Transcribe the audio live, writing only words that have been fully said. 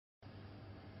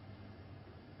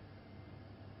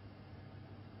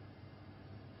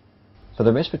For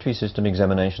the respiratory system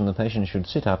examination, the patient should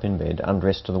sit up in bed,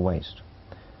 undressed to the waist.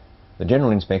 The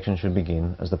general inspection should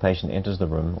begin as the patient enters the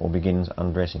room or begins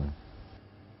undressing.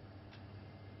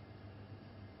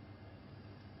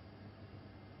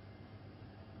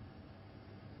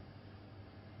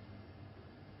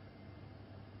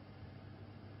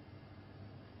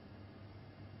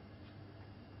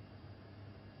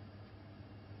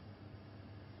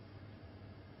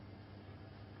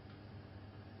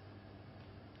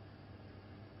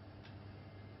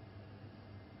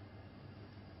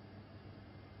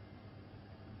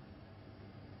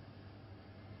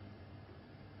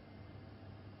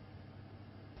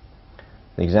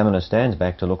 The examiner stands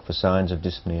back to look for signs of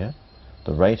dyspnea,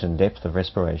 the rate and depth of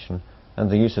respiration, and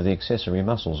the use of the accessory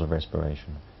muscles of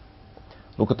respiration.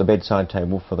 Look at the bedside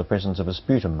table for the presence of a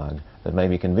sputum mug that may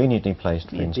be conveniently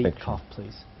placed for inspection. Deep cough,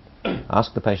 please.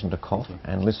 Ask the patient to cough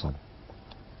and listen.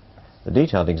 The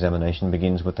detailed examination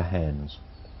begins with the hands.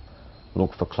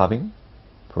 Look for clubbing,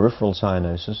 peripheral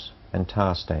cyanosis, and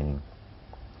tar staining.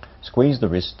 Squeeze the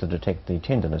wrist to detect the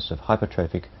tenderness of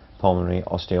hypertrophic pulmonary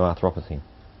osteoarthropathy.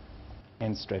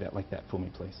 Hands straight out like that for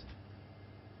me, please.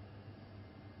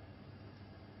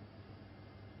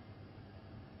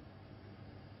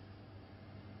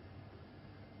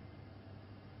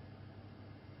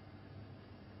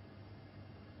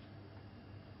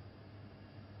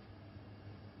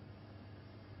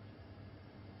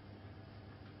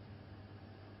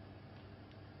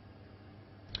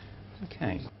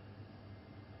 Okay.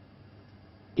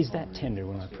 Is that tender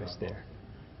when I press there?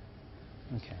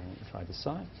 Okay, try this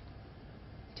side.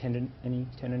 Any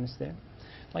tenderness there?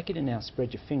 I'd like you to now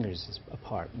spread your fingers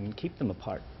apart and keep them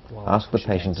apart. Ask the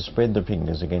patient to spread the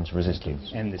fingers against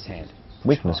resistance. And this hand.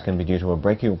 Weakness can be due to a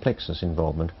brachial plexus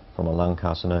involvement from a lung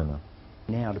carcinoma.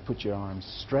 Now to put your arms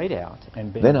straight out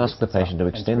and bend. Then ask the patient to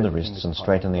extend the wrists and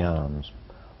straighten the arms.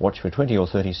 Watch for 20 or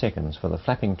 30 seconds for the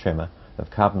flapping tremor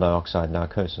of carbon dioxide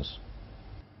narcosis.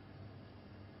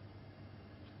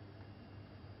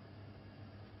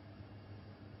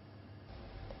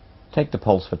 Take the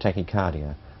pulse for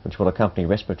tachycardia, which will accompany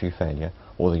respiratory failure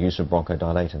or the use of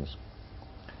bronchodilators.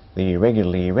 The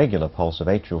irregular pulse of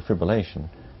atrial fibrillation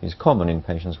is common in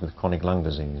patients with chronic lung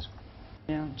disease.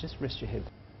 Now, just rest your head.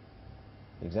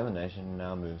 The examination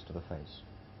now moves to the face.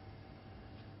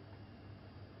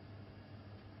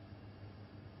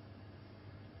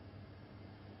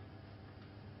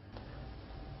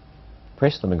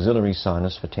 Press the maxillary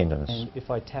sinus for tenderness. And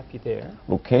if I tap you there...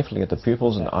 Look carefully at the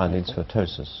pupils and eyelids for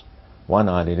ptosis. One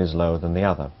eyelid is lower than the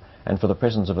other, and for the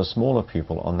presence of a smaller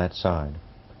pupil on that side.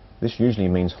 This usually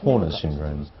means Horner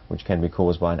syndrome, which can be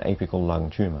caused by an apical lung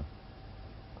tumour.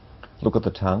 Look at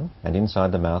the tongue and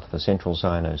inside the mouth for central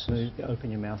cyanosis.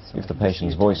 Open your mouth. If the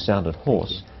patient's voice sounded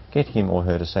hoarse, get him or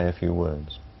her to say a few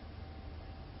words.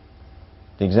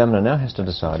 The examiner now has to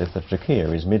decide if the trachea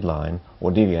is midline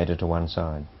or deviated to one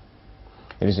side.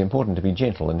 It is important to be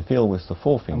gentle and feel with the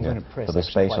forefinger for the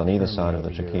space on either side of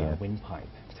the trachea.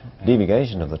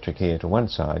 Deviation of the trachea to one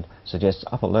side suggests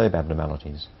upper lobe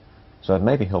abnormalities, so it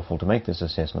may be helpful to make this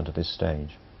assessment at this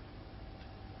stage.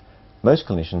 Most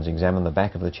clinicians examine the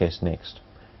back of the chest next.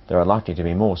 There are likely to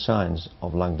be more signs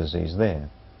of lung disease there.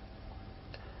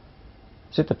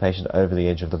 Sit the patient over the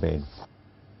edge of the bed.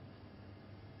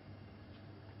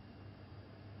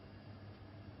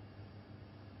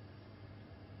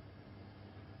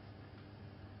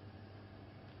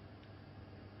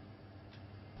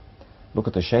 Look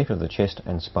at the shape of the chest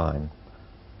and spine.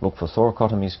 Look for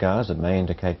thoracotomy scars that may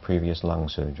indicate previous lung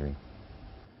surgery.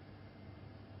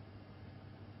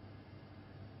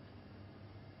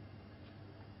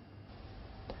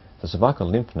 The cervical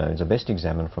lymph nodes are best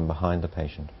examined from behind the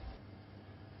patient.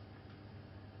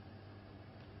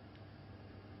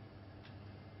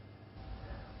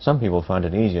 Some people find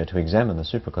it easier to examine the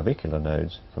supraclavicular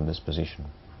nodes from this position.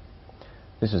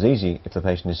 This is easy if the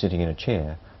patient is sitting in a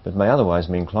chair, but may otherwise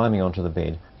mean climbing onto the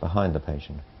bed behind the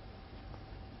patient.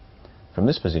 From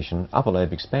this position, upper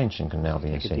lobe expansion can now be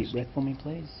assessed. Take a deep breath for me,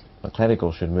 please. The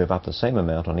clavicle should move up the same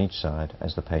amount on each side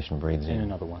as the patient breathes in. And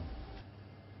another one.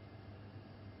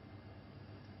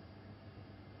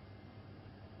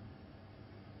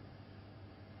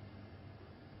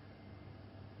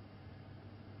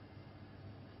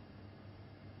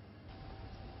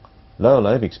 Lower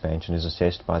lobe expansion is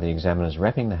assessed by the examiners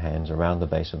wrapping the hands around the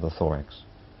base of the thorax.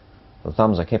 The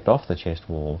thumbs are kept off the chest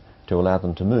wall to allow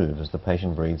them to move as the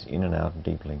patient breathes in and out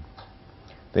deeply.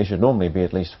 There should normally be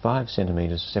at least 5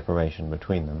 centimeters separation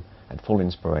between them at full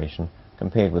inspiration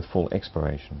compared with full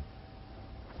expiration.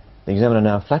 The examiner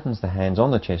now flattens the hands on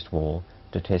the chest wall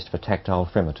to test for tactile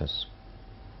fremitus.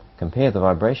 Compare the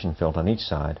vibration felt on each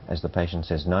side as the patient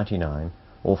says 99,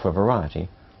 or for variety,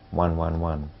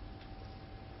 111.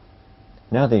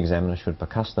 Now the examiner should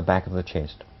percuss the back of the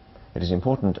chest. It is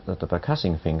important that the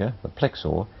percussing finger, the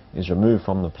plexor, is removed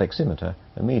from the pleximeter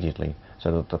immediately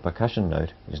so that the percussion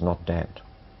note is not damped.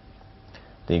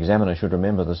 The examiner should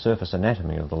remember the surface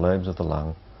anatomy of the lobes of the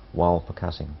lung while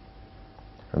percussing.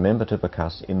 Remember to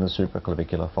percuss in the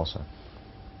supraclavicular fossa.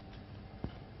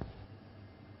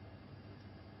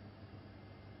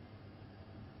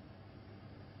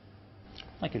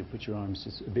 I'd like you to put your arms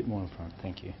just a bit more in front.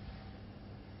 Thank you.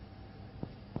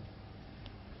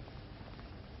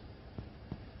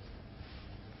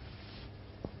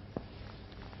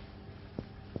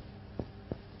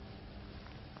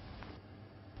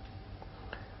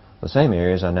 The same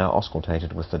areas are now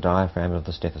auscultated with the diaphragm of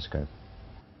the stethoscope.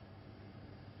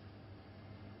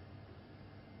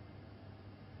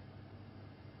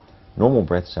 Normal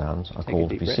breath sounds are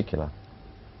called vesicular.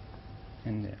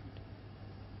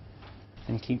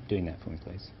 And keep doing that for me,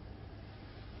 please.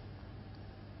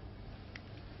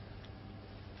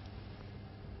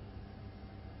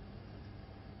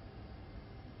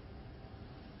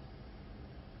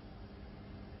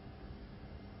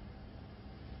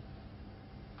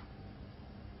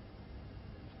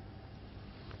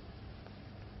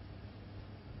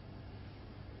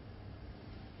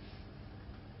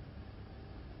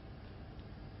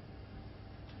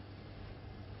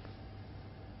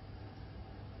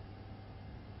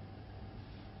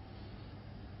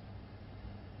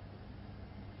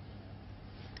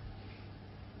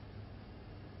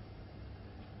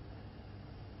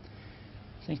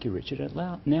 Thank you, Richard. I'd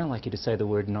now like you to say the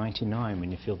word 99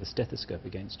 when you feel the stethoscope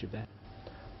against your back.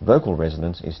 Vocal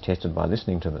resonance is tested by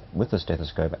listening with the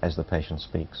stethoscope as the patient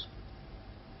speaks.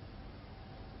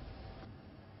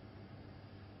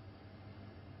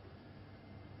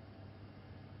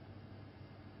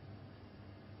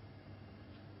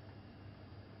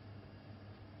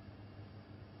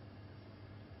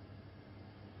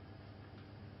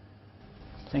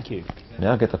 Thank you.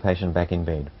 Now get the patient back in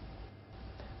bed.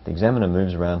 The examiner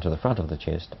moves around to the front of the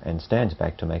chest and stands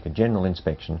back to make a general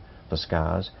inspection for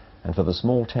scars and for the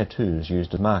small tattoos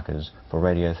used as markers for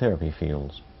radiotherapy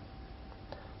fields.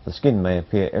 The skin may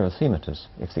appear erythematous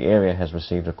if the area has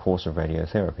received a course of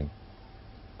radiotherapy.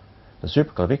 The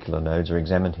supraclavicular nodes are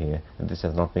examined here, and this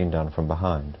has not been done from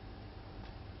behind.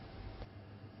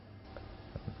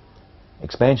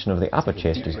 Expansion of the upper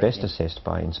chest is best assessed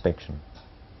by inspection.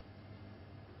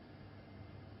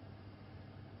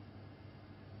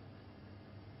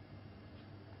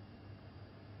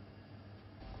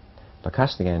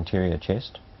 Percuss the anterior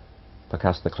chest.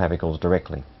 Percuss the clavicles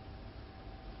directly.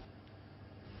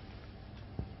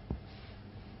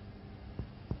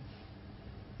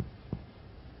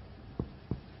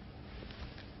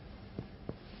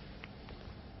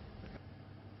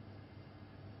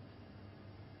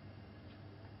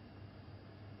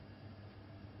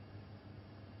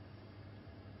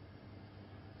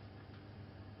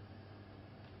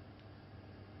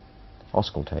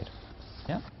 Auscultate.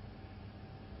 Yeah.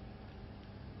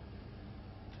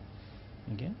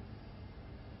 Again.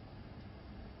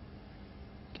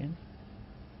 Again.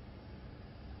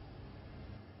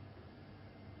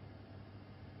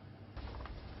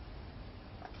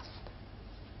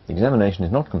 The examination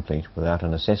is not complete without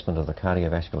an assessment of the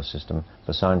cardiovascular system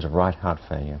for signs of right heart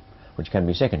failure, which can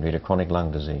be secondary to chronic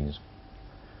lung disease.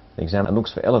 The examiner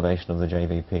looks for elevation of the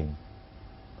JVP.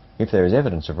 If there is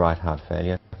evidence of right heart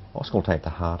failure, auscultate the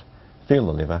heart, feel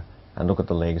the liver, and look at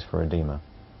the legs for edema.